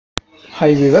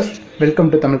Hi viewers, welcome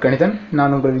to Tamilkanithan.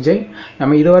 நான் உங்கள் விஜய்.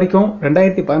 நம்ம இதுவரைக்கும்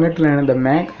 2018ல நடந்த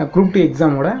குரூப் 2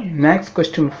 எக்ஸாமோட மேக்ஸ்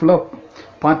क्वेश्चन ஃபுல்லா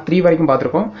part 3 வரைக்கும்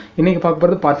பார்த்திருக்கோம். இன்னைக்கு பார்க்க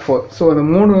போறது part 4. சோ அந்த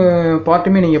மூணு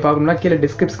பார்ட்டுமே நீங்க பார்க்கணும்னா கீழ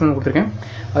டிஸ்கிரிப்ஷன்ல கொடுத்திருக்கேன்.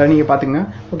 அத நீங்க பாத்துங்க.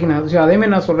 ஓகேனா? அதே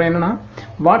மாதிரி நான் சொல்றேன் என்னன்னா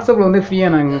வாட்ஸ்அப்ல வந்து ஃப்ரீயா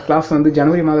நான் கிளாஸ் வந்து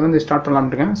ஜனவரி மாதத்துல இருந்து ஸ்டார்ட்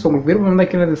பண்ணலாம்னு இருக்கேன். சோ உங்களுக்கு விருப்பம் இருந்தா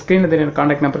கீழ ஸ்கிரீன்ல தெரியுற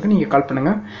கான்டாக்ட் நம்பருக்கு நீங்க கால்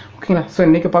பண்ணுங்க. ஓகேங்களா? சோ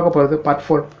இன்னைக்கு பார்க்க போறது part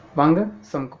 4. வாங்க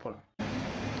சம்க்கு போலாம்.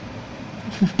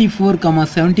 54,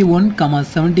 71,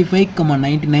 75,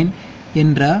 99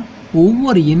 என்ற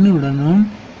ஒவ்வொரு எண்ணுடனும்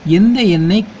எந்த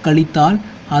எண்ணை கழித்தால்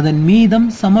அதன் மீதம்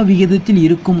சம விகிதத்தில்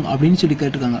இருக்கும் அப்படின்னு சொல்லி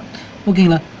கேட்டிருக்காங்க.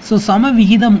 ஓகேங்களா? ஸோ சம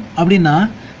விகிதம் அப்படின்னா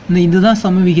இதுதான்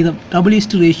சம விகிதம், டபுள்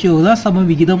இஸ்ட் ரேஷியோ தான் சம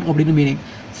விகிதம் அப்படின்னு மீனிங்.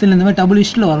 சில இந்த மாதிரி டபுள்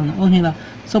இஸ்ட்டில் வரணும். ஓகேங்களா?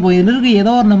 ஸோ இப்போ இதில் இருக்க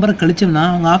ஏதோ ஒரு நம்பரை கழிச்சோம்னா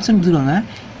அவங்க ஆப்ஷன் கொடுத்துருக்காங்க.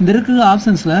 இந்த இருக்கிற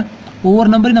ஆப்ஷன்ஸில் ஒவ்வொரு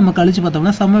நம்பரையும் நம்ம கழிச்சு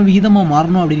பார்த்தோம்னா சம விகிதமாக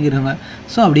மாறணும் அப்படிங்கிறாங்க.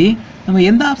 ஸோ அப்படி நம்ம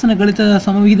எந்த ஆப்ஷனை கழிச்ச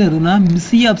சம விகிதம் இருக்குன்னா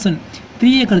சி ஆப்ஷன்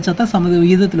 3 கழிச்சா தான் சம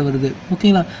விகிதத்தில் வருது.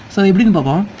 ஓகேங்களா? ஸோ எப்படின்னு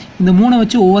பார்ப்போம். இந்த 3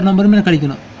 வச்சு ஒவ்வொரு நம்பருமே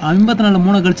கழிக்கணும். 54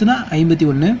 3 கழிச்சுன்னா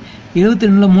 51,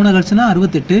 72 3 கழிச்சுன்னா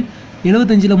 68,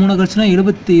 75 3 கழிச்சுன்னா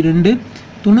 72,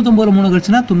 99 3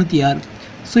 கழிச்சுன்னா 96.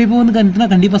 ஸோ இப்போ வந்து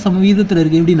கண்டிப்பாக சம விகிதத்தில்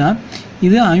இருக்குது. எப்படின்னா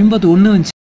இது 51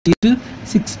 வச்சு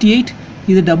 68,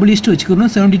 இது டபுள் இஸ்ட்டு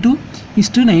வச்சுக்கணும்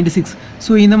 72:96.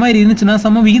 ஸோ இந்த மாதிரி இருந்துச்சுன்னா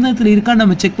சம விகிதத்தில் இருக்கான்னு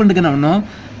நம்ம செக் பண்ணிக்கணும்னா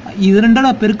இது ரெண்டோட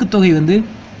பெருக்குத்தொகை வந்து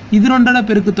இது ரெண்டோட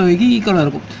பெருக்குத்தொகைக்கு ஈக்குவலாக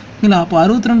இருக்கும். இல்லைங்களா? அப்போ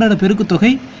 62ஓட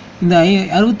பெருக்குத்தொகை இந்த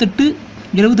 68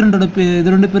 72ஓட இது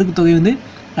ரெண்டு பெருக்குத்தொகை வந்து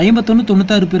 51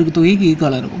 96 பெருக்குத்தொகைக்கு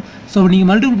ஈக்குவலாக இருக்கும். ஸோ அப்படி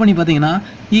நீங்கள் மல்டிபிள் பண்ணி பார்த்தீங்கன்னா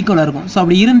ஈக்குவலாக இருக்கும். ஸோ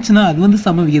அப்படி இருந்துச்சுன்னா அது வந்து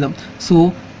சம விகிதம். ஸோ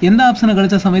எந்த ஆப்ஷனை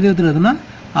கழிச்சா சம விகிதத்தில் இருக்குன்னா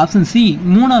ஆப்ஷன் சி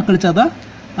 3 கழிச்சா தான்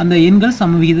அந்த எண்கள்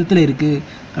சம விகிதத்தில் இருக்குது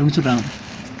அப்படின்னு சொல்கிறாங்க.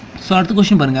 ஸோ அடுத்த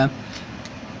கொஸ்டின் பாருங்கள்.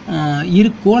 இரு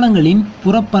கோளங்களின்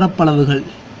புறப்பரப்பளவுகள்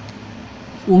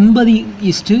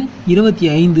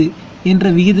 9:25 என்ற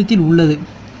விகிதத்தில் உள்ளது.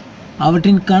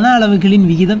 அவற்றின் கன அளவுகளின்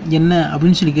விகிதம் என்ன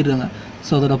அப்படின்னு சொல்லி கேட்டுருக்காங்க.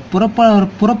 ஸோ அதோட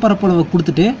புறப்பரப்பளவை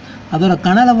கொடுத்துட்டு அதோட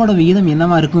கன அளவோட விகிதம்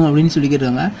என்னவா இருக்கும் அப்படின்னு சொல்லி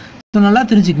கேட்டுருக்காங்க. ஸோ நல்லா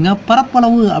தெரிஞ்சுக்கோங்க,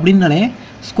 பரப்பளவு அப்படின்னாலே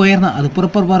ஸ்கொயர் தான். அது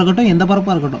புறப்பரப்பாக இருக்கட்டும் எந்த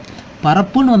பரப்பாக இருக்கட்டும்,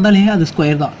 பரப்புன்னு வந்தாலே அது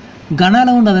ஸ்கொயர் தான். கன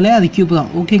அளவுன்றதாலே அது கியூப்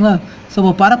தான். ஓகேங்களா? ஸோ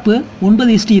இப்போ பரப்பு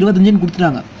 9:25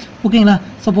 கொடுத்துட்டாங்க. ஓகேங்களா?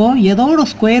 ஸோ இப்போது எதோட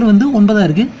ஸ்கொயர் வந்து 9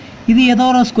 இருக்குது, இது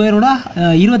எதோட ஸ்கொயரோட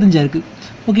 25 இருக்குது.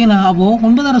 ஓகேங்களா? அப்போது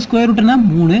 9ஓட ஸ்கொயர் ரூட்னா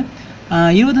 3,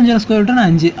 25ஓட ஸ்கொயர் ரூட்னா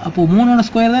 5. அப்போது 3ஓட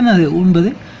ஸ்கொயர் தான் அது 9,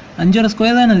 5ஓட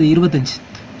ஸ்கொயர் தான் அது 25.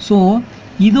 ஸோ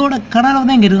இதோட கனளவு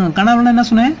தான் இங்கே இருக்குங்க. கனவுனா என்ன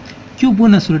சொன்னேன்,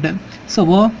 கியூப்னு நான் சொல்லிட்டேன். ஸோ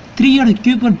அப்போது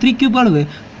 3 கியூப் அளவு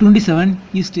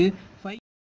 27:25.